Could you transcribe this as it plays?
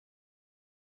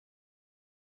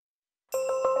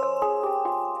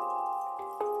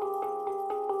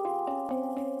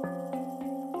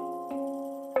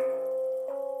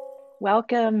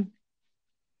Welcome.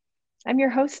 I'm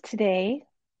your host today.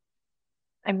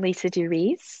 I'm Lisa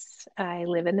DeRees. I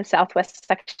live in the southwest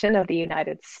section of the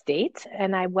United States,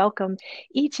 and I welcome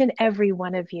each and every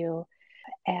one of you.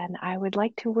 And I would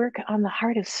like to work on the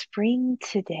heart of spring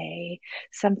today,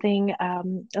 something a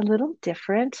little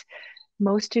different.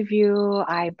 Most of you,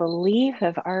 I believe,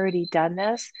 have already done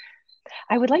this.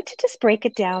 I would like to just break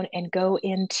it down and go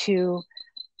into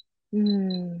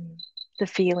the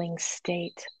feeling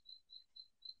state.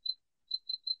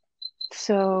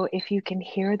 So if you can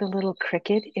hear the little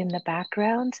cricket in the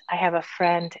background, I have a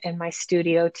friend in my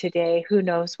studio today. Who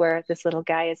knows where this little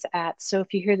guy is at? So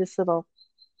if you hear this little,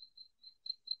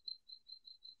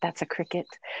 that's a cricket.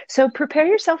 So prepare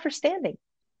yourself for standing.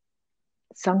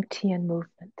 Sangtian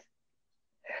movement.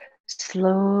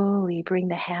 Slowly bring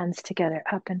the hands together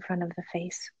up in front of the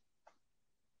face.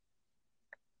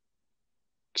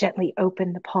 Gently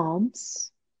open the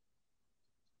palms.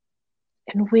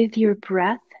 And with your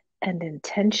breath and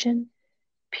intention,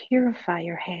 purify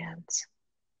your hands.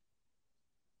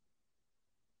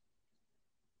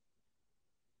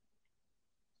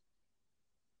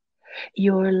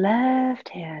 Your left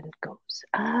hand goes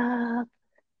up,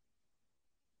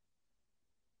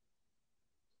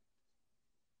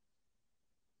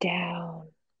 down,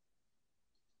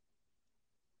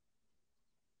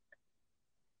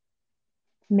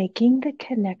 making the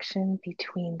connection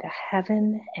between the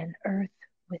heaven and earth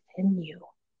within you.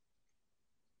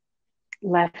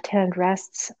 Left hand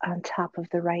rests on top of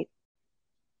the right,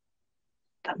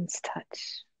 thumbs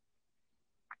touch.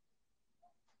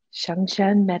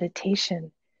 Shangzhen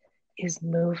meditation is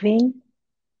moving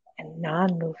and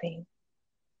non-moving.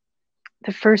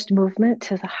 The first movement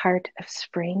to the heart of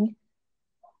spring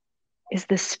is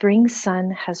the spring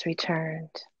sun has returned.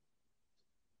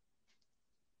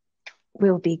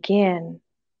 We'll begin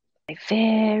by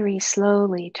very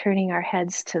slowly turning our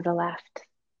heads to the left.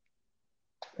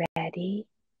 Ready?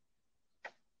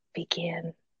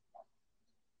 Begin.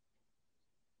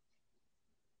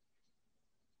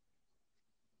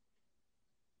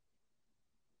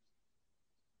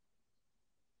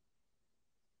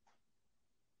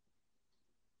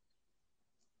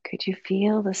 Could you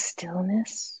feel the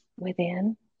stillness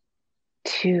within?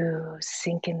 2,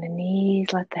 sink in the knees,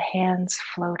 let the hands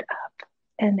float up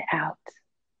and out.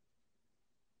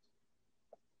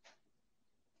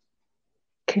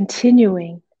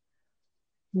 Continuing.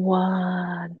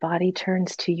 1, body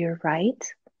turns to your right.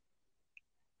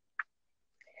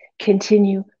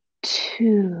 Continue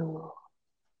 2,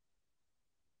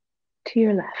 to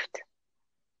your left.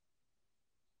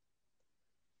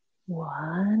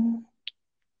 1,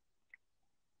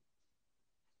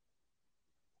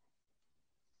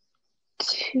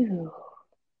 2.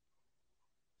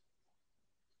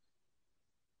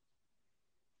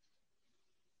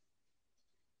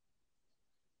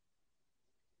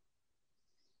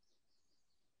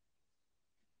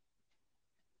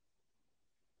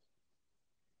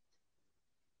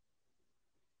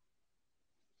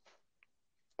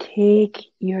 Take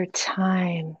your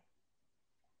time.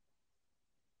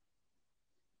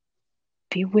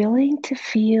 Be willing to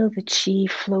feel the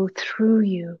chi flow through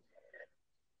you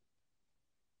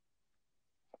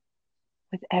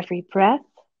with every breath,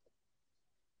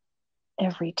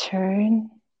 every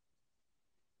turn.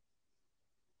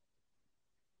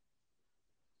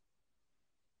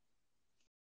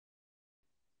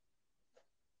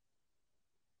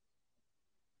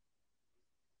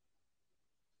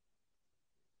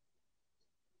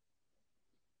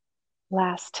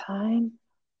 Last time.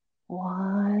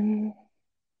 1.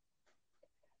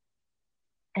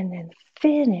 And then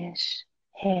finish.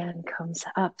 Hand comes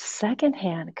up, second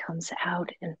hand comes out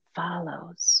and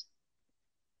follows.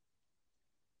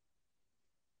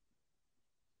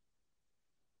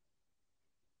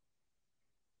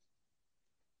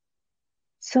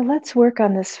 So let's work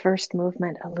on this first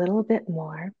movement a little bit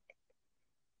more.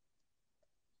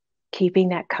 Keeping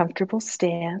that comfortable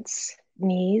stance,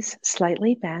 knees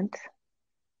slightly bent.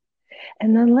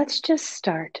 And then let's just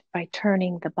start by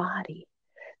turning the body.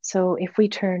 So if we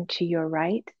turn to your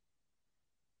right,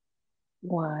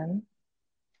 1,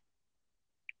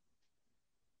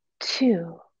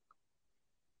 2.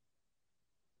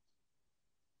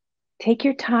 Take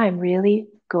your time, really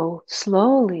go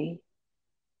slowly.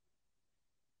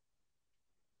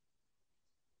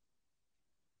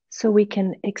 So we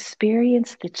can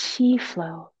experience the chi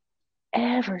flow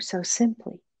ever so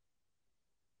simply.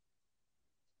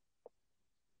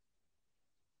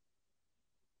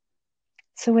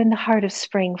 So in the heart of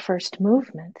spring first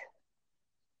movement,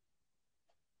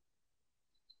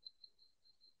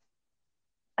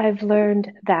 I've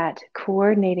learned that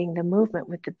coordinating the movement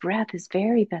with the breath is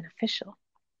very beneficial.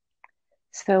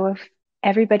 So if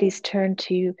everybody's turned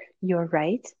to your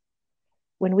right,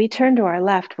 when we turn to our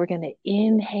left, we're going to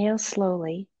inhale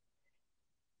slowly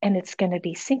and it's going to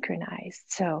be synchronized.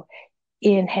 So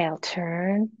inhale,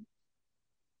 turn,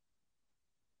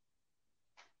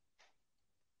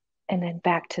 and then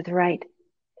back to the right.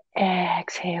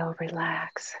 Exhale,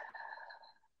 relax.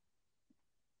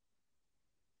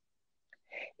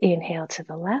 Inhale to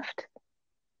the left.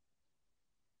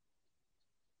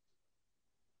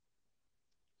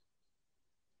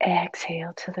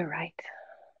 Exhale to the right.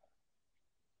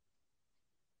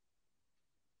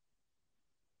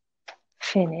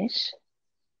 Finish.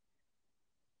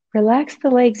 Relax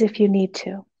the legs if you need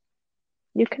to.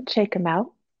 You can shake them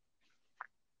out.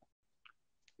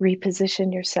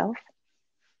 Reposition yourself.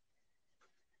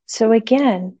 So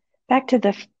again, back to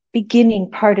the beginning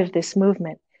part of this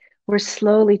movement, we're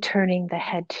slowly turning the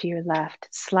head to your left,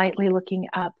 slightly looking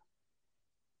up.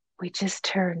 We just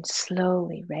turn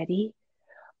slowly. Ready?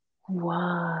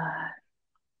 1.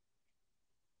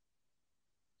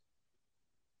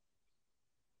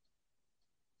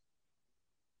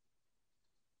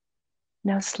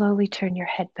 Now slowly turn your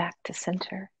head back to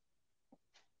center.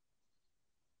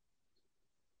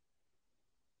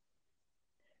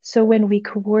 So when we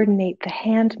coordinate the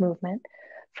hand movement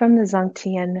from the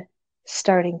Zhangtian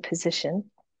starting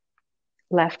position,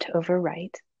 left over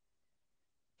right,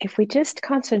 if we just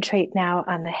concentrate now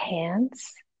on the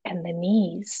hands and the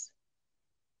knees,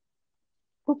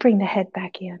 we'll bring the head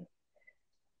back in.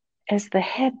 As the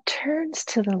head turns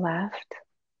to the left,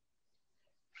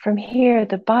 from here,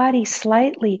 the body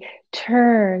slightly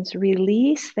turns,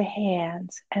 release the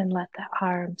hands, and let the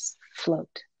arms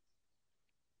float.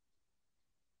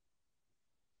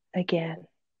 Again.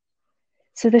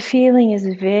 So the feeling is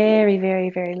very, very,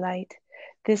 very light.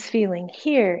 This feeling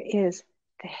here is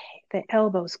the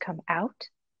elbows come out.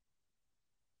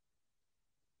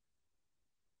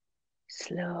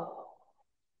 Slow.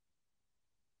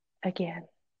 Again.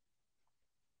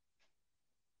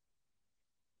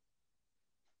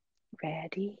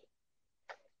 Ready.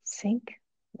 Sink.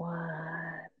 1.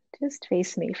 Just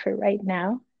face me for right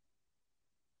now.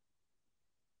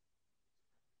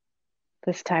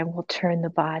 This time we'll turn the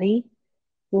body.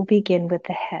 We'll begin with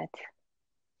the head.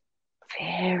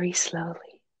 Very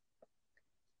slowly.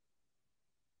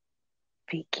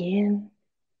 Begin.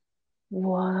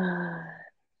 1.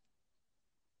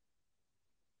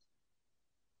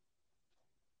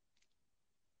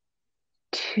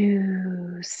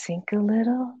 2. Sink a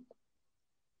little.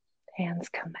 Hands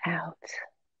come out.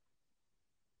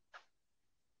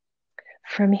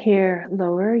 From here,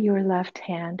 lower your left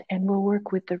hand and we'll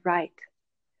work with the right.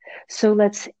 So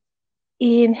let's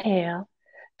inhale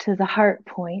to the heart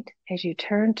point as you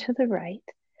turn to the right,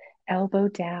 elbow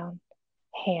down,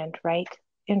 hand right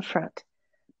in front,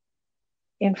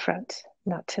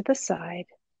 not to the side.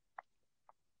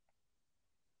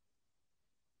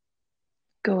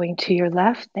 Going to your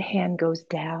left, the hand goes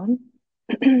down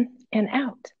and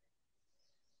out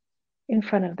in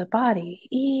front of the body,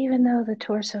 even though the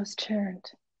torso's turned.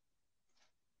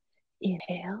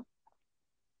 Inhale.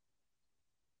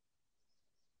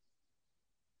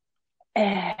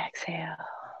 Exhale.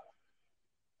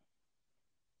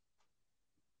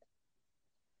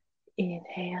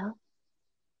 Inhale.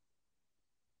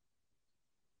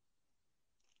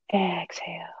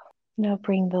 Exhale. Now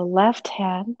bring the left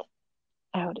hand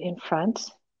out in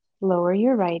front. Lower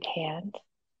your right hand.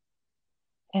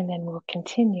 And then we'll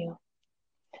continue.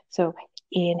 So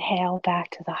inhale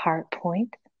back to the heart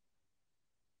point.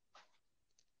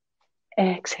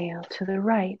 Exhale to the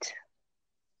right.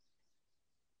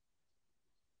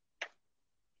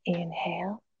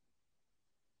 Inhale.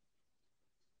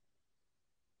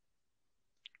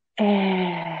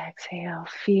 Exhale.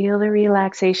 Feel the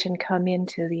relaxation come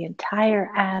into the entire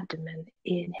abdomen.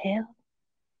 Inhale.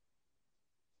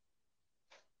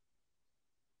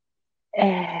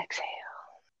 Exhale.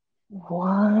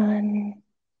 1,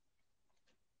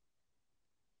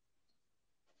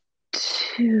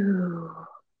 2.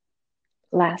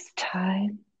 Last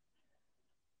time.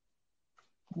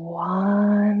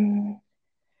 1.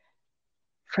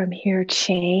 From here,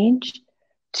 change.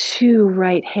 2,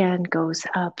 right hand goes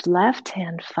up, left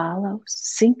hand follows.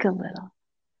 Sink a little.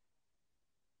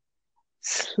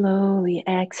 Slowly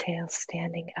exhale,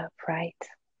 standing upright.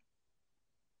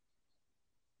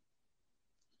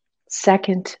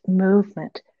 Second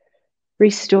movement,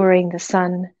 restoring the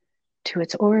sun to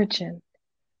its origin.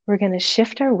 We're going to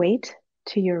shift our weight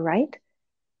to your right.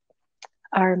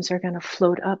 Arms are going to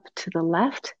float up to the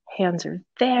left. Hands are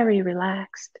very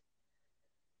relaxed.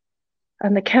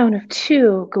 On the count of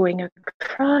 2, going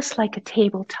across like a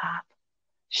tabletop.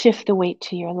 Shift the weight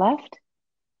to your left.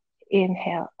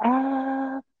 Inhale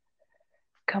up.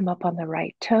 Come up on the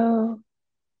right toe.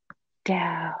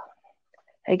 Down.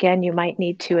 Again, you might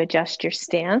need to adjust your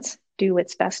stance. Do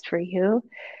what's best for you.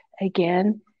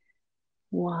 Again,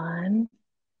 1,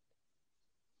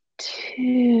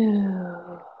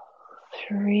 2,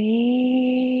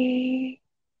 3,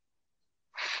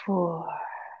 4.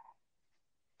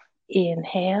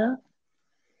 Inhale.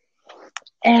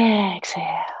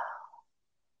 Exhale.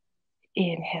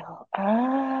 Inhale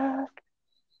up.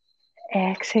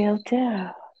 Exhale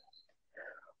down.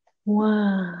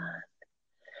 1,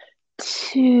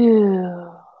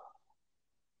 2,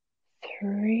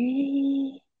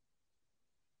 3,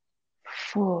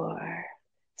 4.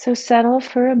 So settle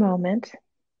for a moment.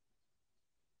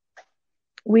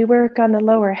 We work on the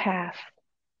lower half.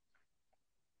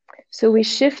 So we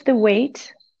shift the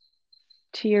weight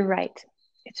to your right.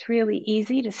 It's really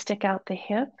easy to stick out the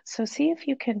hip. So see if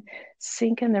you can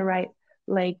sink in the right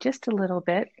leg just a little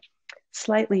bit,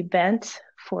 slightly bent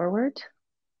forward,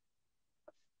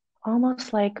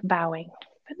 almost like bowing,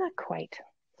 but not quite.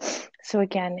 So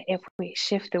again, if we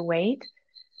shift the weight,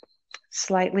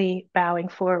 slightly bowing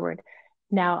forward.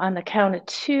 Now on the count of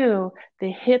 2,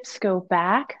 the hips go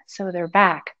back, so they're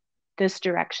back this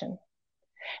direction.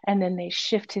 And then they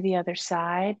shift to the other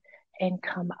side and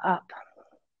come up.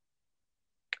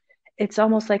 It's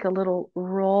almost like a little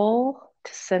roll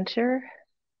to center.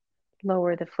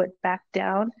 Lower the foot back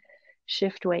down.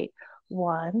 Shift weight.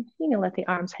 1. You can let the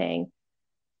arms hang.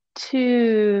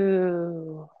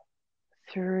 2,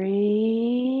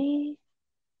 3,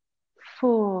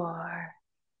 4.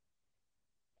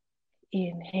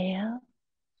 Inhale.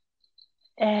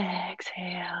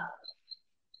 Exhale.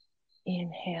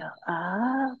 Inhale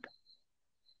up.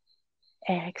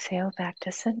 Exhale back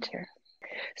to center.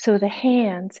 So the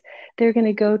hands, they're going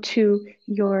to go to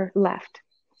your left.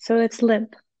 So it's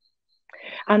limp.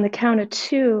 On the count of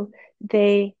 2,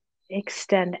 they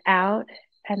extend out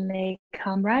and they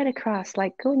come right across,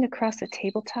 like going across a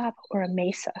tabletop or a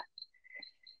mesa.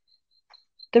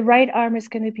 The right arm is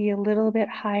going to be a little bit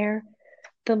higher.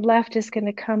 The left is going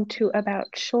to come to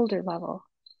about shoulder level.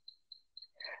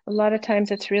 A lot of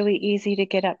times it's really easy to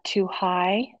get up too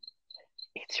high.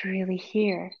 It's really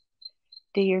here.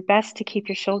 Do your best to keep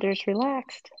your shoulders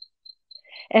relaxed.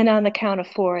 And on the count of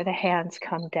 4, the hands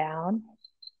come down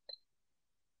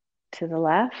to the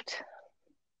left.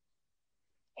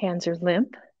 Hands are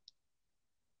limp.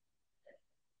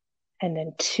 And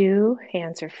then 2,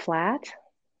 hands are flat.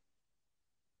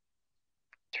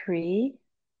 3,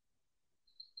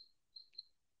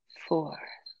 4.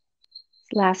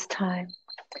 Last time.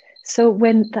 So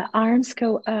when the arms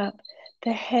go up,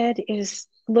 the head is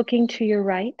looking to your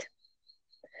right.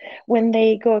 When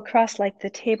they go across like the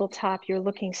tabletop, you're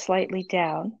looking slightly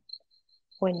down.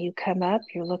 When you come up,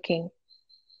 you're looking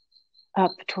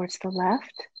up towards the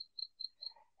left.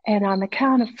 And on the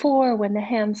count of 4, when the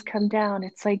hands come down,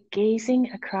 it's like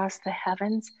gazing across the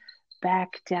heavens,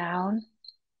 back down.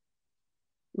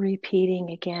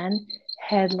 Repeating again,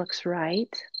 head looks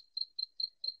right.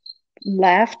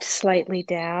 Left, slightly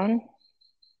down.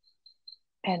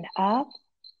 And up.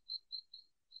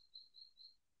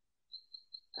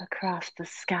 Across the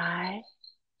sky.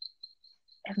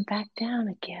 And back down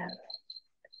again.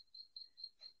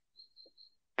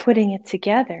 Putting it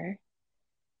together,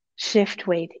 shift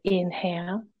weight,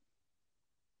 inhale.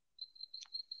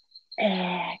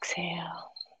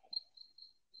 Exhale.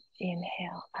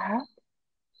 Inhale up.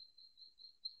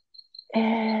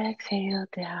 Exhale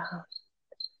down.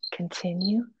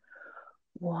 Continue.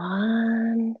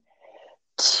 1,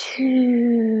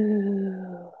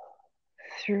 2,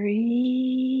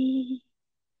 3,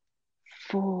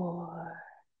 4.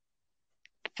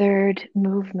 Third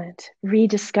movement,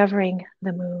 rediscovering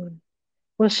the moon.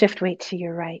 We'll shift weight to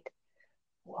your right.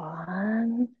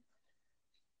 1,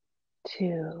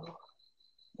 2,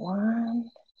 1,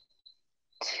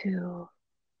 2.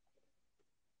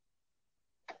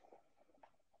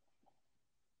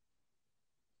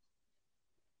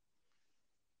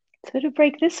 So to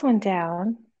break this one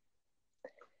down,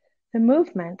 the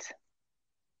movement,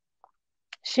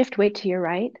 shift weight to your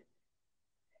right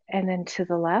and then to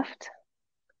the left.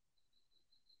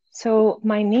 So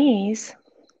my knees,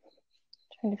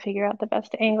 trying to figure out the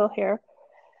best angle here.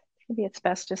 Maybe it's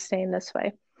best just staying this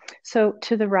way. So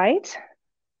to the right,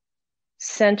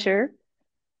 center,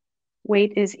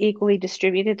 weight is equally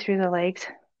distributed through the legs.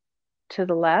 To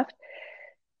the left,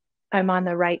 I'm on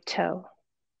the right toe.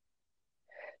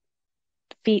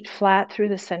 Feet flat through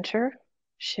the center,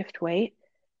 shift weight.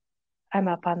 I'm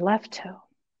up on left toe.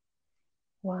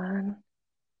 1,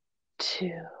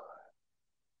 2,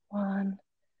 1,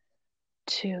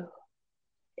 2.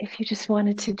 If you just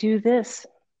wanted to do this,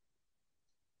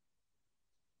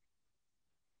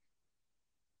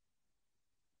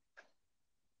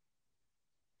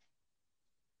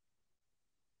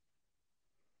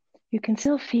 you can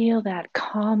still feel that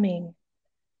calming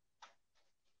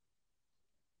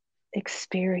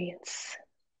experience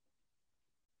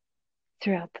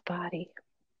throughout the body.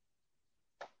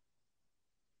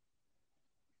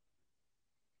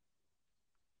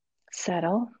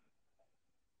 Settle.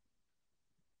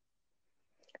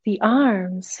 The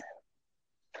arms,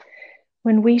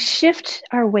 when we shift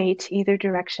our weight either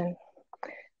direction,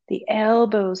 the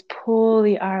elbows pull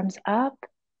the arms up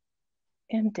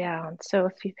and down. So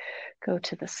if you go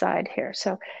to the side here,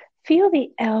 so feel the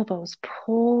elbows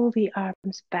pull the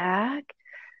arms back.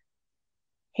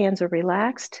 Hands are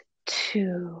relaxed.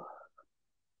 2,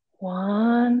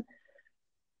 1,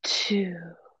 2,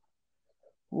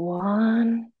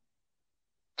 1,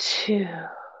 2.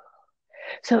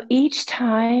 So each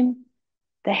time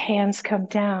the hands come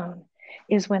down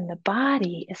is when the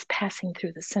body is passing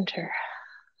through the center.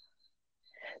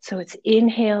 So it's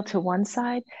inhale to one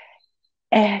side,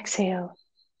 exhale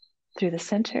through the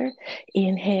center,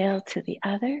 inhale to the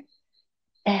other,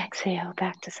 exhale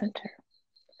back to center.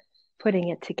 Putting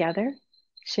it together,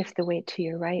 shift the weight to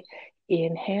your right,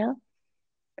 inhale,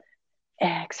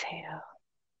 exhale,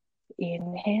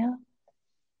 inhale,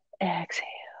 exhale.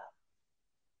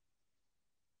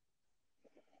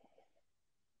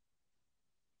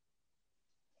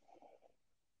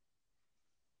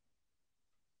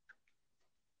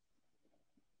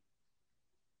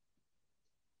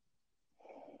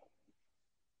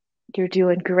 You're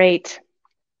doing great.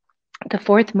 The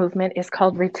fourth movement is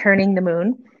called Returning the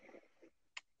Moon.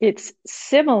 It's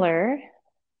similar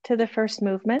to the first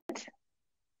movement,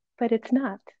 but it's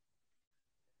not.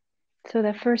 So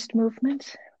the first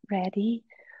movement, ready,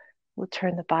 we'll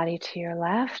turn the body to your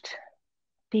left.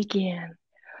 Begin.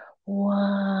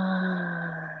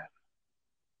 1.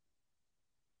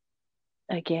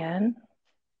 Again.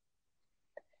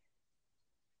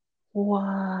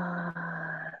 1.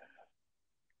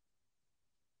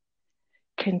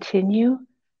 Continue.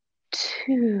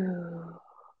 2.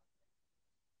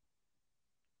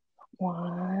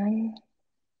 1,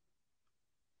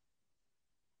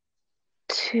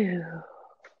 2.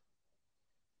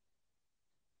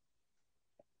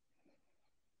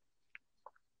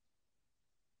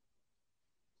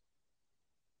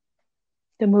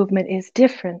 The movement is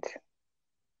different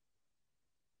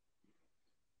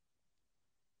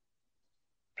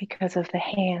because of the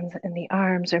hands and the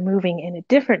arms are moving in a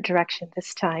different direction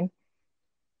this time.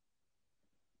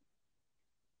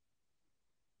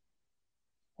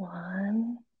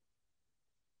 1,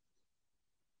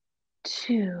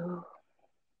 2.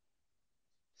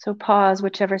 So pause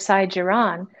whichever side you're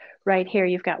on. Right here,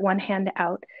 you've got one hand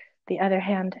out, the other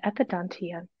hand at the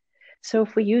dantian. So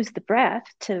if we use the breath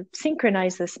to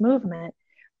synchronize this movement,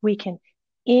 we can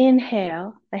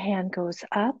inhale, the hand goes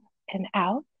up and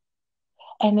out.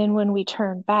 And then when we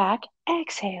turn back,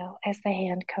 exhale as the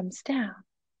hand comes down.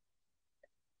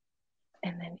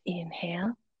 And then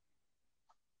inhale,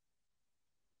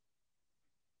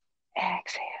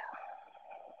 exhale,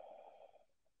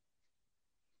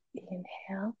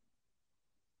 inhale,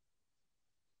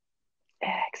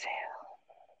 exhale.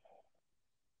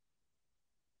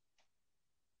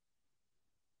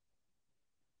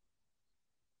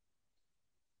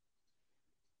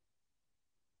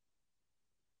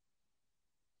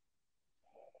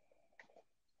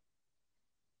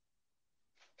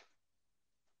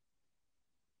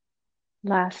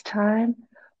 Last time,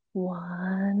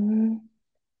 1,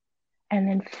 and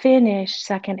then finish,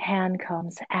 second hand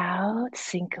comes out,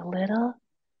 sink a little,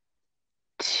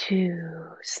 2,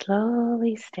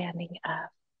 slowly standing up.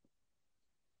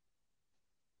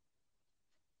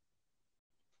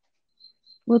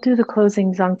 We'll do the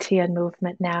closing Zhangtian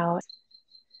movement now.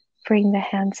 Bring the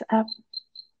hands up.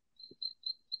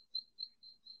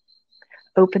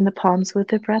 Open the palms with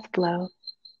the breath blow.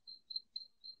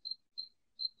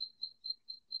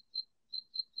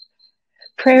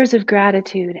 Prayers of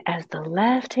gratitude as the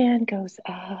left hand goes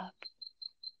up.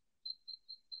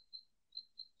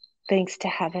 Thanks to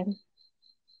heaven,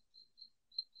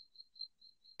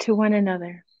 to one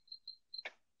another,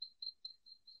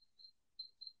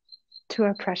 to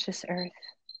our precious earth.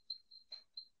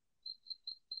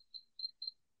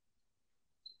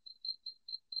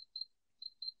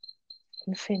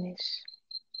 And finish.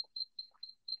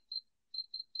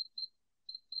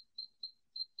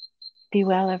 Be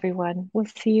well, everyone. We'll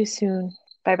see you soon.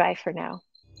 Bye-bye for now.